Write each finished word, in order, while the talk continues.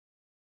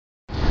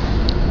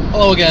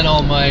Hello again,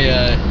 all my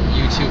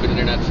YouTube and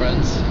internet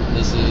friends.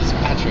 This is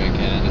Patrick,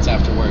 and it's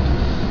after work.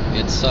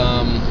 It's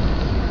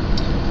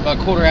about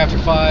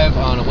 5:15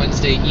 on a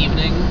Wednesday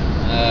evening.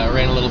 I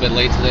ran a little bit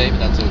late today, but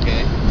that's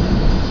okay.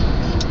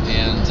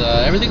 And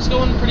everything's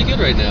going pretty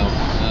good right now.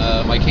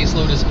 My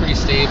caseload is pretty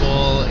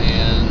stable,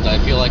 and I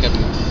feel like I'm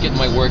getting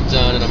my work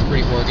done, and I'm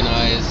pretty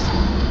organized.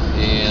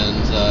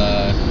 And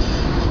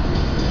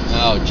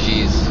oh,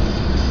 jeez,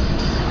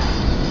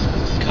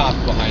 cop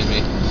behind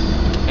me.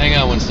 Hang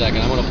on one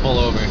second, I'm gonna pull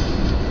over.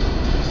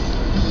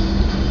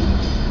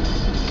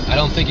 I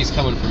don't think he's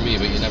coming for me,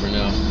 but you never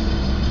know.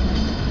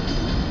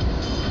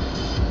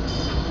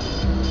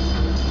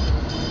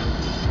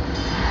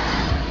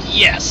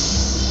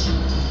 Yes!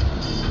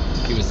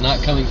 He was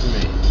not coming for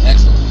me.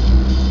 Excellent.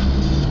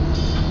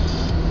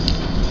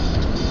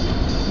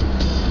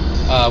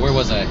 Where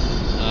was I?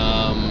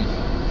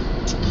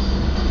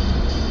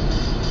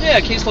 Yeah,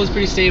 caseload's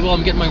pretty stable.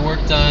 I'm getting my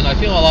work done. I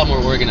feel a lot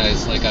more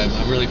organized. Like I'm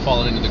really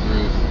falling into the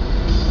groove.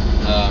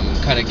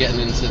 Kind of getting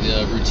into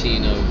the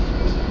routine of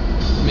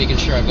making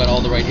sure I've got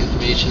all the right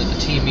information at the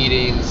team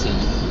meetings and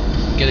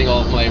getting all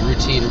of my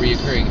routine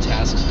reoccurring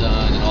tasks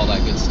done and all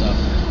that good stuff.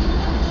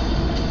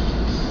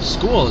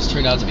 School has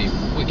turned out to be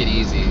wicked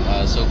easy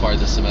so far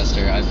this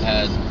semester. I've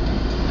had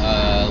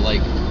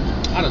like,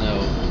 I don't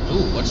know.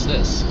 Ooh, what's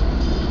this?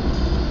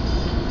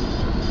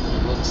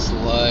 Looks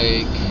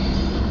like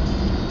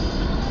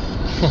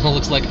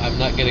looks like I'm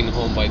not getting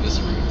home by this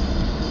route.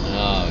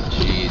 Oh,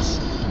 jeez.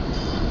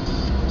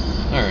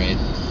 Alright.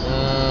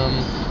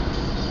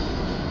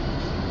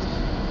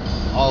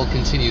 I'll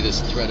continue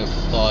this thread of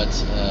thought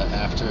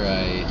after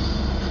I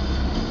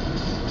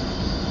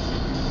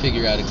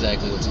figure out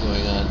exactly what's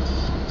going on.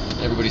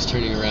 Everybody's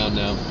turning around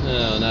now.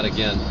 No, not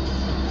again.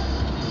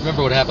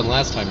 Remember what happened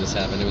last time this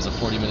happened? It was a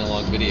 40-minute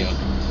long video.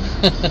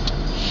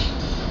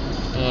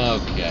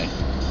 Okay.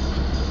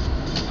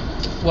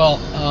 Well,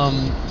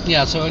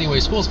 yeah, so anyway,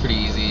 school's pretty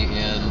easy,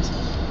 and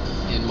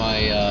in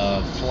my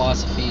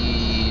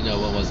philosophy, no,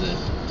 what was it?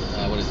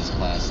 What is this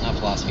class? Not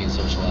philosophy and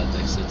social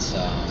ethics, it's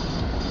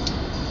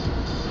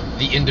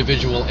the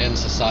individual and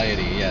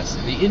society, yes.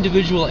 In the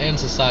individual and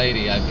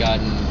society, I've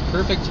gotten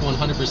perfect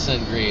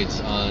 100% grades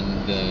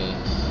on the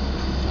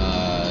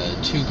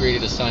 2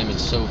 graded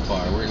assignments so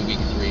far. We're in week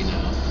 3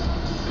 now.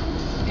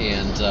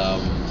 And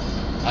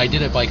I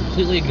did it by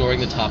completely ignoring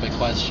the topic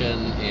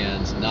question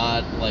and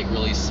not like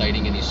really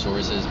citing any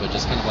sources, but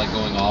just kind of like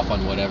going off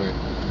on whatever.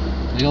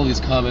 And all these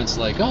comments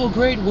like, "Oh,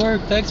 great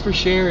work, thanks for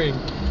sharing."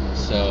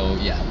 So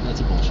yeah,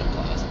 that's a bullshit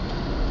class.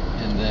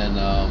 And then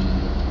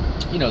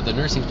you know, the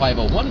nursing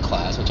 501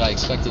 class, which I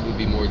expected would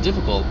be more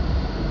difficult,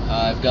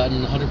 I've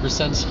gotten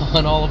 100%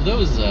 on all of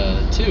those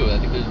too. I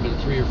think there's been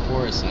 3 or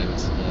 4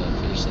 assignments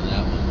finished in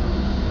that one.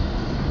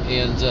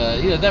 And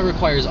you know, that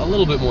requires a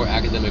little bit more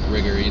academic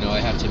rigor. You know, I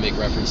have to make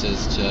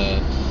references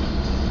to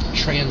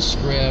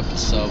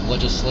transcripts of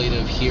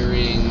legislative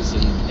hearings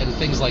and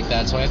things like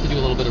that. So I have to do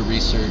a little bit of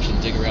research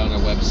and dig around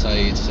on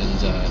websites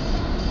and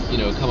you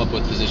know, come up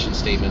with position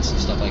statements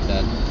and stuff like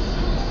that.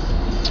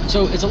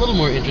 So it's a little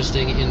more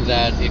interesting in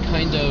that it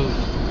kind of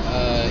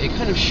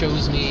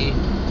shows me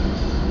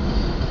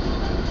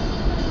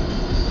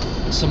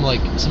some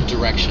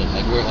direction,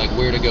 like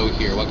where to go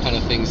here, what kind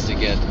of things to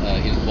get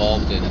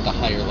involved in at the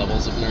higher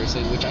levels of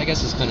nursing, which I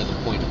guess is kind of the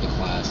point of the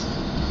class,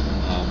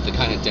 to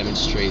kind of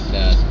demonstrate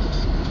that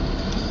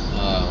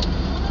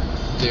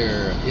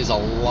there is a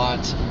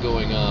lot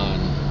going on,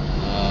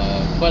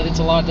 but it's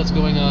a lot that's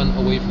going on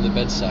away from the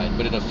bedside,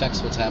 but it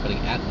affects what's happening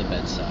at the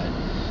bedside.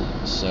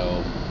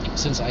 So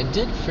since I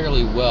did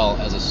fairly well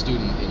as a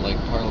student in like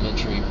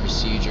parliamentary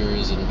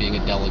procedures and being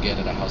a delegate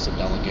at a House of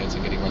Delegates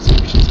and getting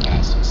resolutions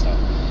passed and stuff,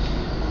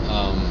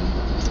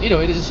 you know,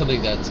 it is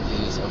something that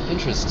is of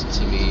interest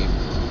to me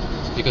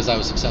because I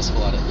was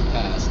successful at it in the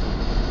past.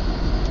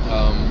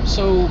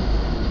 So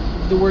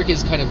the work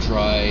is kind of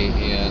dry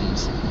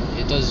and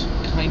it does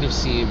kind of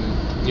seem,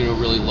 you know,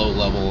 really low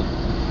level.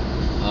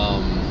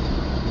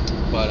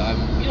 But I'm,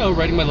 you know,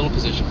 writing my little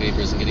position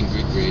papers and getting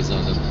good grades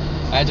on them.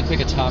 I had to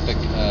pick a topic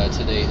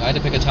today. I had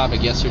to pick a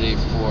topic yesterday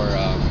for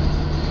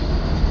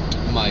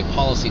my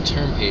policy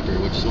term paper,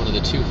 which is one of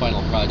the 2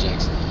 final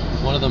projects.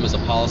 One of them is a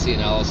policy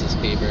analysis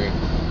paper,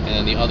 and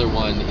then the other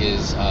one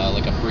is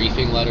like a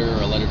briefing letter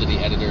or a letter to the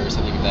editor or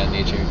something of that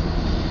nature.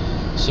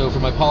 So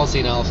for my policy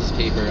analysis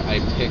paper, I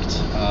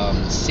picked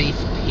safe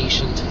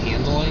patient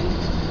handling,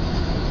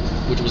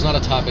 which was not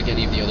a topic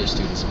any of the other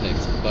students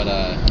picked, but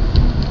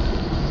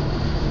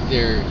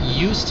there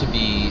used to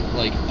be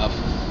like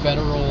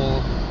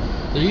federally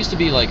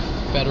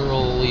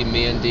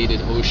mandated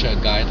OSHA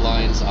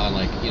guidelines on,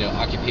 like, you know,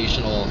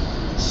 occupational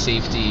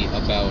safety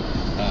about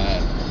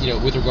you know,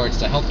 with regards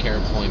to healthcare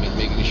employment,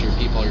 making sure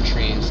people are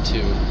trained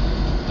to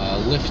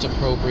lift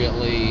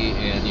appropriately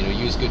and, you know,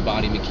 use good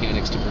body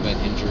mechanics to prevent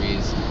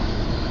injuries.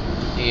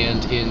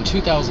 And in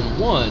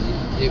 2001,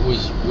 it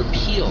was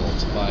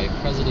repealed by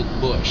President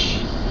Bush.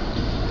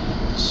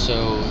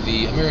 So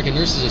the American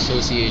Nurses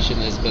Association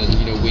has been,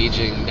 you know,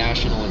 waging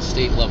national and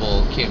state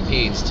level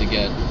campaigns to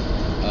get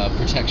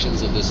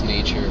protections of this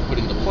nature put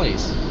into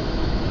place.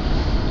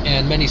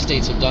 And many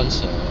states have done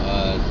so.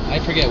 I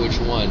forget which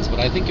ones, but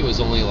I think it was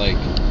only like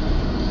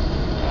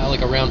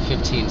around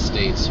 15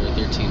 states or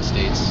 13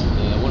 states,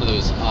 one of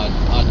those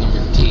odd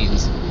numbered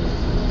teams,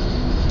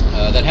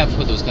 that have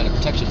put those kind of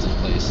protections in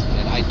place.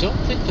 And I don't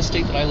think the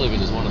state that I live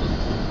in is one of them.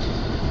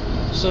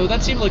 So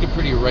that seemed like a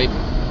pretty ripe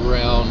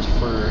ground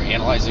for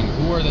analyzing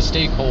who are the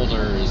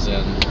stakeholders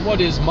and what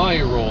is my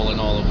role in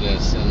all of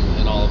this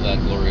and all of that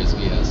glorious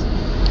BS.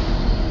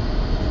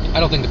 I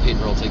don't think the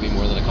paper will take me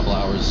more than a couple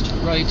hours to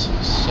write,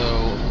 so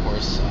of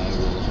course I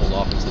will hold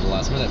off until the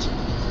last minute.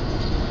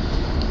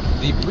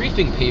 The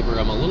briefing paper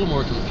I'm a little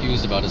more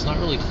confused about. It's not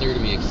really clear to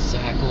me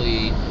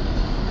exactly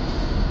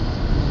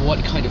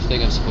what kind of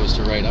thing I'm supposed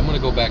to write. I'm going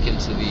to go back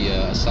into the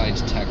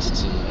assigned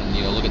texts and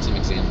look at some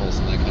examples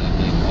and that kind of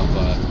thing of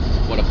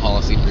what a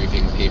policy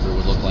briefing paper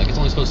would look like. It's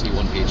only supposed to be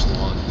 1 page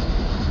long.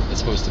 It's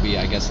supposed to be,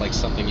 I guess, like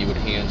something you would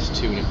hand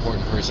to an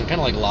important person, kind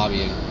of like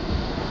lobbying.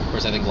 Of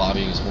course, I think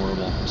lobbying is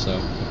horrible, so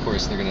of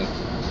course they're going to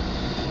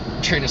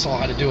train us all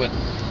how to do it.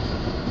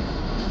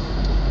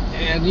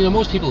 And,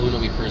 most people who know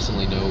me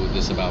personally know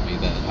this about me,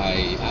 that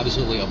I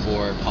absolutely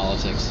abhor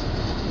politics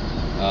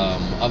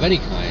of any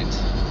kind,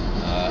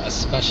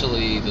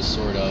 especially the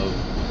sort of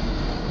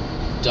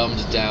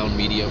dumbed-down,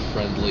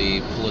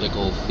 media-friendly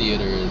political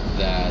theater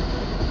that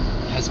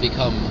has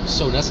become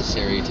so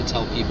necessary to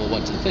tell people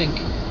what to think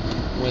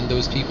when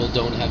those people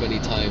don't have any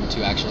time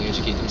to actually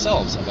educate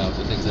themselves about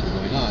the things that are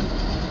going on.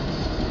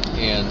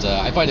 And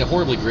I find it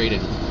horribly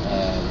grating,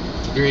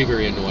 very,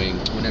 very annoying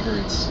whenever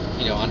it's,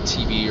 on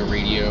TV or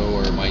radio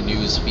or my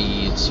news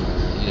feeds or,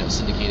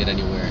 syndicated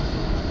anywhere.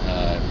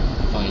 I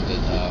find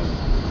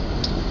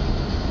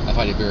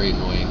it very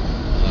annoying.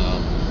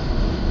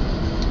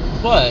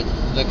 But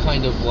the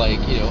kind of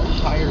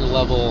higher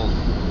level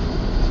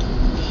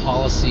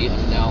policy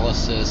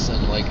analysis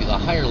and the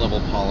higher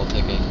level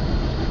politicking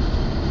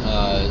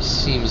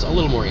seems a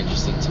little more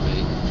interesting to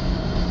me,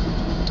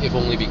 if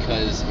only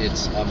because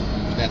it's a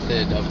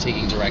method of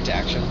taking direct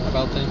action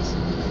about things.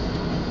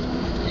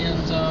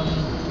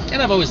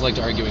 And I've always liked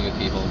arguing with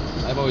people.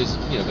 I've always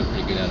been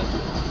pretty good at it.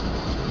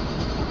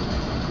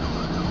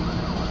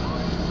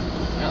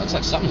 Yeah, looks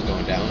like something's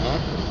going down, huh?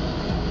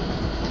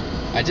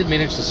 I did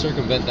manage to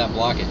circumvent that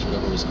blockage,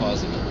 whatever was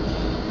causing it,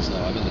 so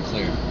I'm in the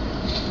clear.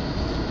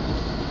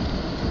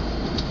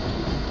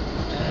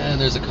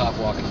 And there's a cop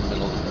walking in the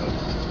middle of the road.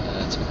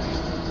 That's great.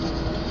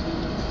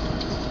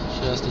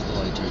 Just as the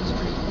light turns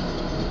green.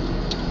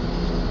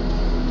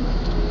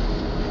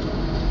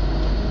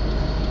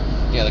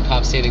 Yeah, the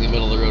cop standing in the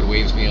middle of the road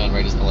waves me on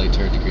right as the light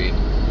turns green.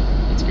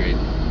 That's great.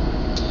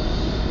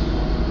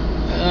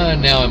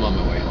 Now I'm on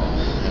my way home.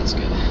 That's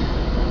good.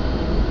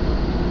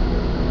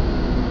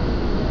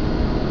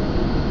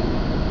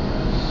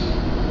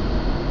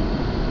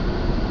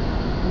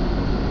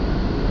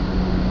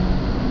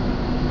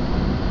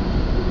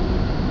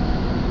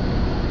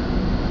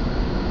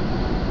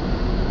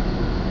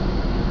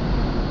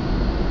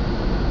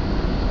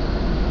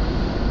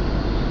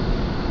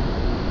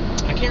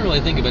 I can't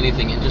really think of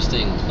anything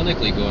interesting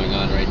clinically going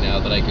on right now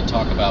that I could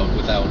talk about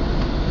without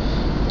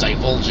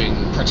divulging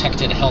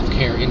protected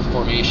healthcare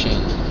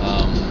information.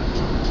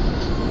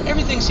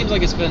 Everything seems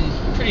like it's been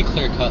pretty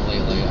clear-cut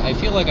lately. I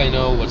feel like I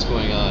know what's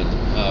going on,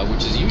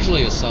 which is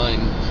usually a sign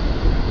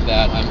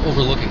that I'm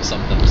overlooking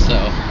something, so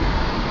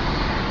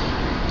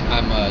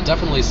I'm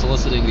definitely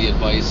soliciting the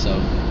advice of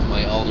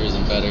my elders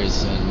and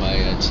betters and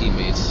my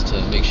teammates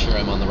to make sure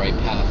I'm on the right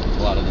path with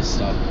a lot of this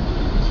stuff.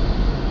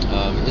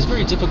 It's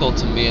very difficult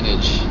to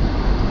manage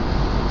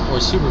or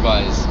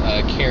supervise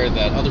care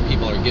that other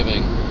people are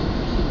giving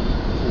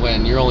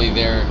when you're only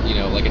there,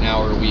 like an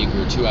hour a week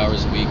or 2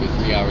 hours a week or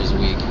 3 hours a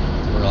week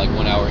or like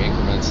 1 hour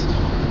increments.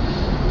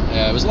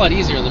 It was a lot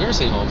easier in the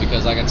nursing home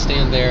because I could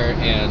stand there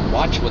and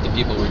watch what the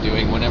people were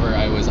doing whenever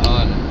I was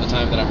on the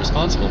time that I'm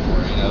responsible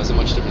for. It was a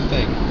much different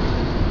thing.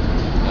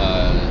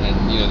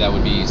 And that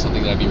would be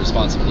something that I'd be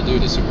responsible to do,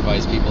 to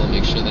supervise people and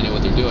make sure they know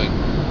what they're doing.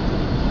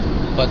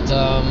 But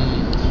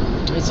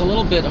it's a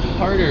little bit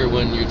harder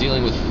when you're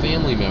dealing with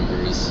family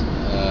members,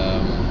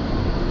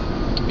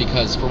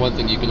 because for one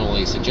thing you can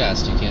only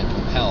suggest, you can't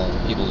compel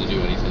people to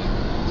do anything.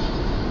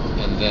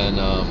 And then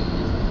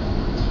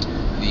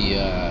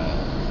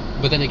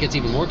but then it gets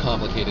even more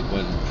complicated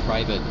when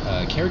private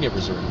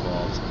caregivers are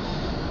involved.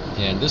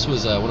 And this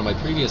was one of my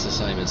previous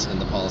assignments in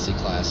the policy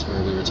class,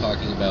 where we were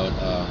talking about,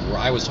 where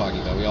I was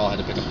talking about, we all had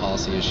to pick a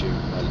policy issue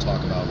to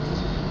talk about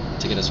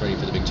to get us ready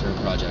for the big term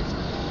project.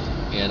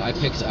 And I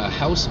picked a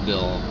House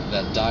bill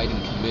that died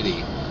in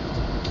committee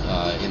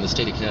in the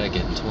state of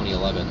Connecticut in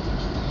 2011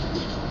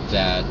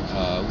 that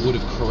would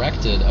have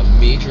corrected a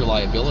major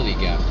liability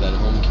gap that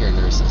home care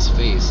nurses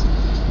face,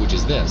 which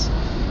is this.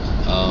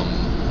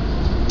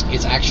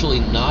 It's actually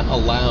not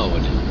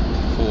allowed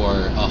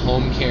for a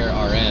home care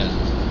RN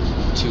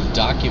to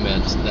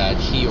document that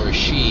he or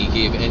she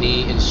gave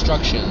any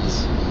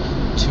instructions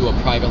to a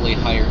privately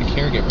hired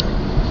caregiver.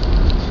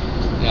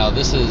 Now,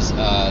 this is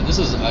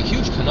a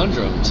huge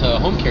conundrum to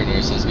home care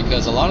nurses,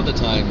 because a lot of the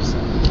times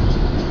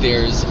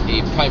there's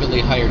a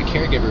privately hired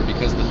caregiver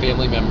because the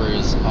family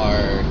members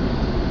are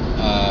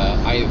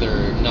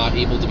either not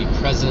able to be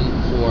present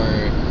or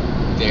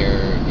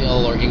they're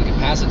ill or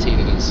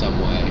incapacitated in some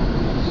way.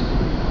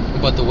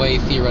 But the way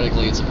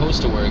theoretically it's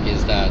supposed to work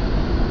is that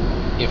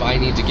if I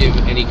need to give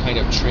any kind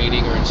of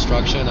training or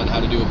instruction on how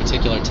to do a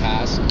particular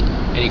task,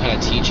 any kind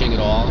of teaching at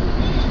all,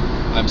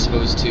 I'm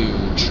supposed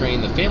to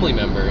train the family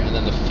member, and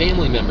then the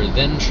family member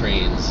then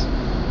trains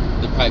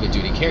the private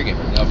duty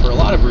caregiver. Now, for a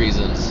lot of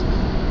reasons,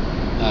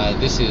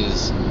 this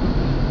is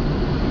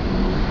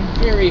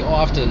very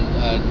often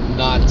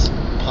not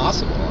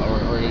possible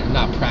or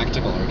not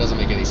practical, or it doesn't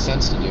make any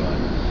sense to do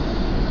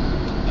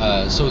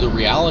it. So the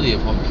reality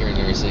of home care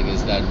nursing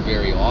is that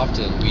very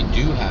often we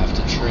do have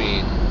to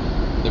train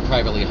the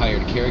privately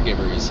hired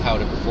caregivers how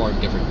to perform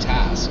different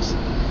tasks.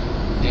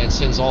 And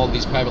since all of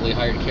these privately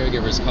hired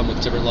caregivers come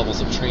with different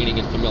levels of training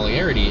and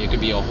familiarity, it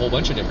could be a whole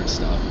bunch of different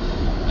stuff.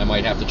 I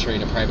might have to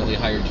train a privately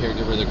hired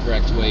caregiver the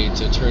correct way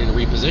to turn and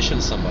reposition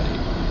somebody.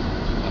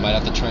 I might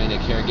have to train a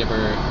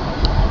caregiver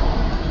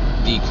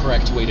the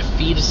correct way to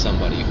feed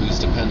somebody who's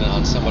dependent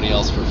on somebody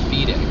else for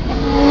feeding.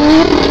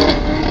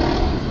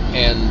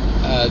 And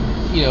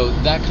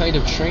that kind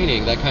of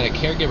training, that kind of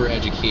caregiver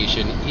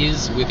education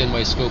is within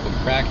my scope of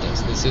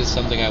practice. This is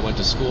something I went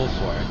to school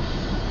for.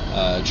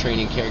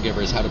 Training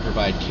caregivers how to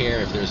provide care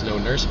if there's no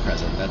nurse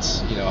present.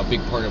 That's a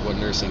big part of what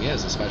nursing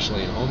is,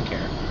 especially in home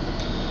care.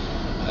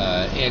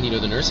 And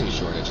the nursing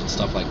shortage and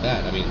stuff like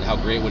that. I mean, how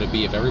great would it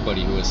be if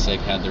everybody who was sick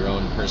had their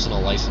own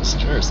personal licensed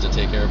nurse to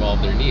take care of all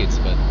of their needs?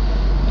 But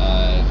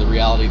the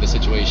reality of the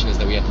situation is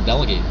that we have to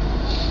delegate.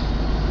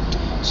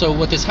 So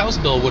what this House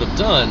bill would have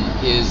done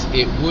is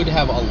it would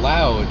have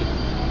allowed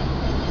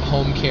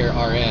home care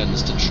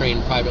RNs to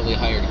train privately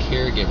hired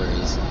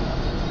caregivers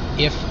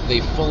if they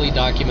fully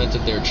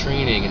documented their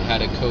training and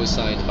had it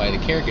co-signed by the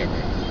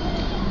caregiver.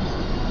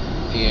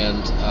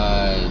 And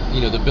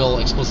the bill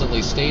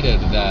explicitly stated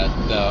that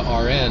the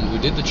RN who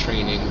did the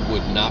training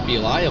would not be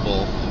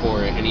liable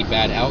for any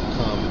bad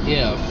outcome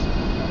if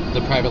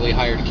the privately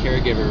hired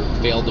caregiver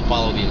failed to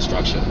follow the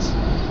instructions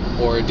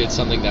or did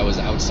something that was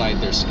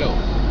outside their scope.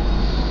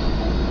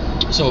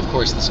 So of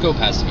course the scope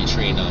has to be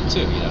trained on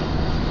too,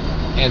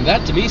 And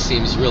that to me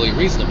seems really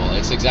reasonable.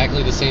 It's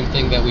exactly the same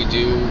thing that we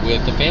do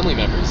with the family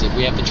members. If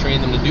we have to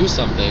train them to do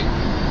something,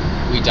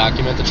 we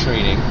document the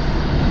training,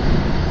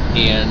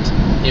 and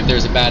if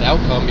there's a bad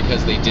outcome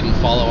because they didn't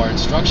follow our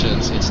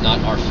instructions, it's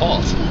not our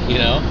fault,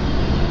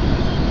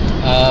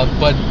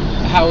 But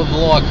how the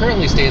law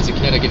currently stands in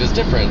Connecticut is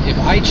different. If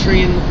I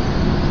train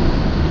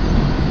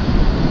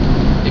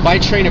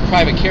a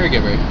private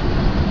caregiver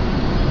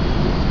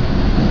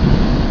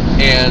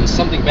and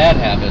something bad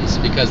happens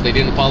because they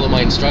didn't follow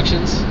my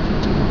instructions,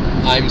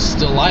 I'm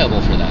still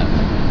liable for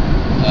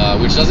that,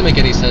 which doesn't make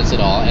any sense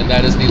at all, and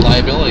that is the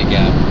liability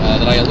gap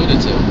that I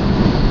alluded to.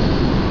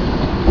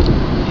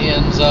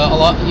 And a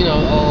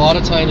lot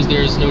of times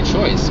there's no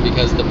choice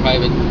because the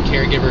private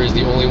caregiver is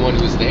the only one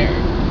who's there.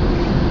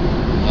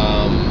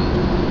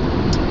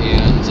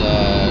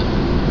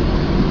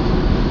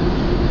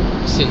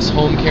 Since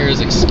home care is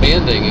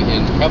expanding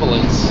in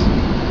prevalence,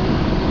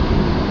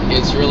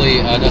 it's really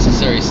a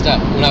necessary step.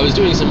 When I was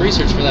doing some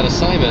research for that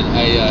assignment,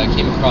 I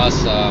came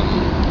across,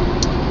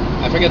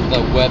 I forget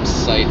the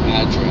website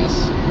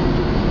address,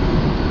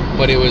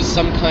 but it was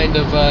some kind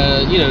of,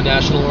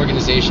 national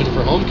organization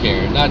for home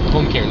care. Not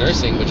home care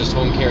nursing, but just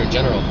home care in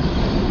general.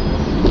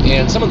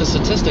 And some of the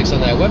statistics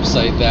on that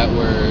website that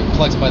were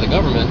collected by the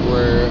government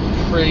were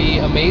pretty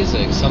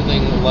amazing.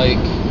 Something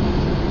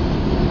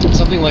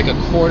like a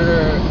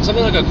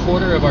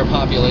quarter of our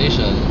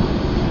population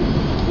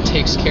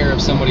takes care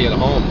of somebody at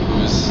home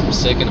who's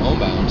sick and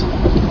homebound.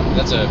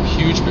 That's a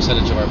huge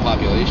percentage of our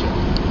population.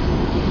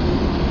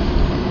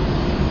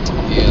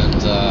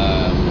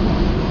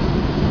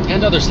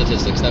 And other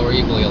statistics that were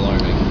equally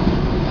alarming.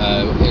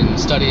 In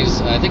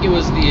studies, I think it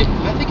was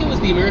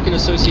the American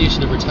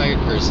Association of Retired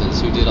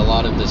Persons who did a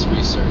lot of this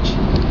research.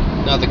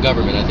 Not the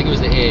government. I think it was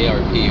the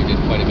AARP who did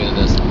quite a bit of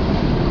this.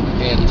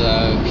 And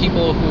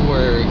people who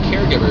were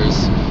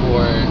caregivers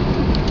for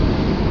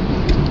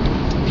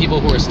people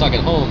who were stuck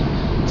at home,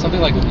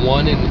 something like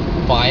 1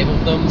 in 5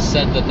 of them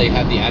said that they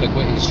had the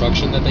adequate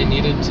instruction that they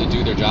needed to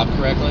do their job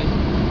correctly.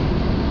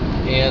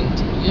 And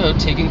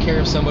taking care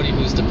of somebody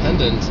who's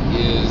dependent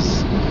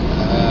is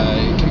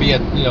can be a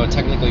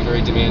technically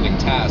very demanding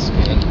task,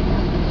 and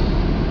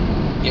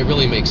it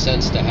really makes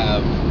sense to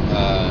have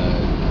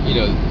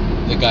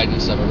the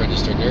guidance of a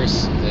registered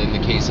nurse in the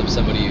case of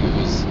somebody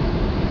whose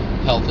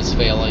health is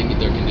failing,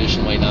 their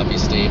condition might not be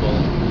stable.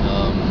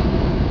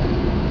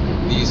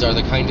 These are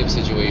the kind of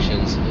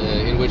situations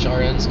in which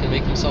RNs can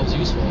make themselves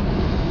useful.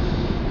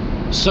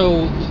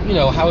 So,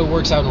 how it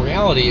works out in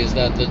reality is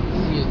that the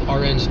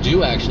RNs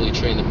do actually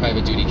train the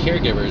private duty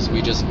caregivers,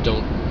 we just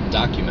don't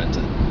document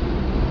it,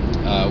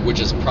 which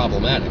is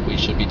problematic. We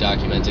should be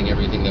documenting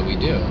everything that we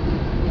do.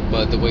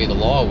 But the way the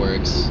law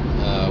works,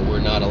 we're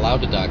not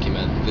allowed to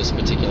document this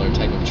particular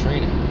type of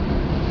training.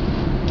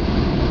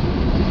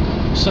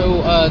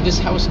 So this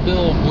House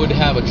bill would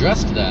have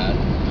addressed that,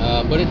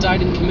 but it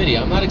died in committee.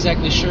 I'm not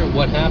exactly sure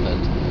what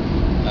happened.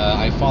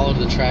 I followed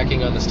the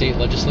tracking on the state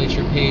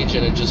legislature page,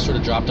 and it just sort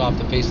of dropped off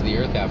the face of the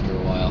earth after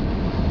a while.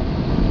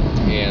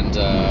 And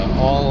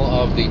all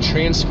of the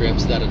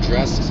transcripts that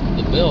addressed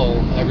the bill,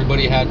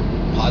 everybody had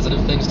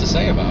positive things to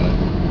say about it.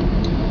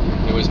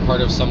 It was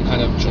part of some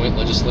kind of joint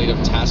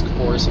legislative task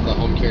force of the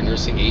home care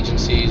nursing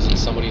agencies and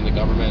somebody in the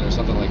government or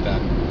something like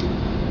that.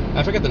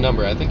 I forget the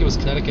number. I think it was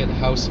Connecticut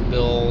House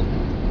Bill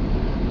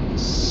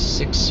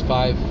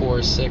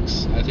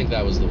 6546. I think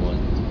that was the one.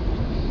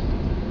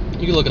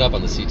 You can look it up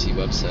on the CT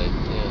website.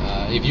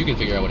 If you can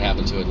figure out what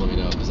happened to it, let me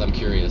know, because I'm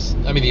curious.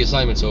 I mean, the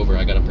assignment's over.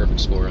 I got a perfect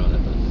score on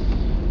it, but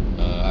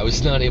I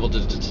was not able to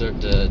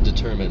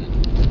determine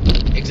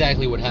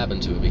exactly what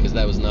happened to it, because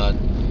that was not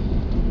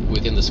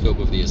within the scope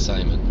of the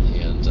assignment.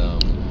 And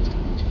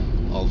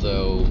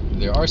although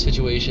there are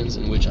situations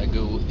in which I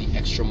go the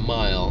extra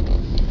mile,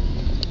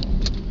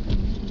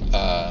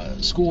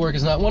 schoolwork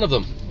is not one of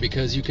them,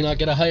 because you cannot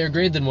get a higher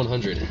grade than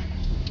 100.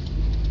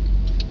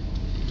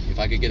 If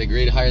I could get a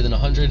grade higher than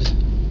 100,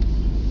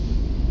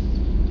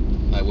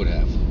 I would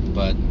have,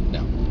 but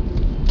no.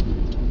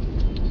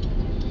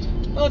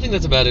 Well, I think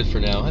that's about it for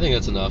now. I think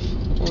that's enough.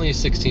 Only a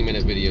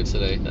 16-minute video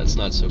today. That's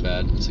not so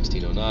bad.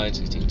 16:09,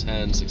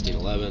 16:10,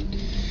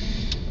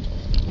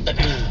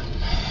 16:11.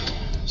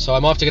 So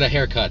I'm off to get a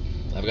haircut.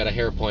 I've got a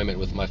hair appointment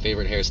with my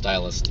favorite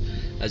hairstylist.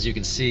 As you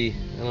can see,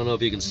 I don't know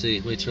if you can see.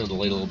 Let me turn on the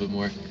light a little bit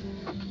more.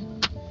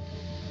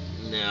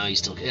 No, you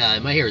still. Yeah,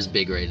 my hair is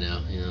big right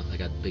now. You know, I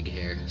got big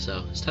hair,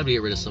 so it's time to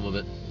get rid of some of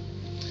it.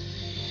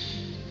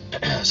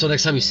 So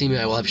next time you see me,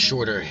 I will have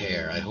shorter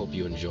hair. I hope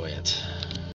you enjoy it.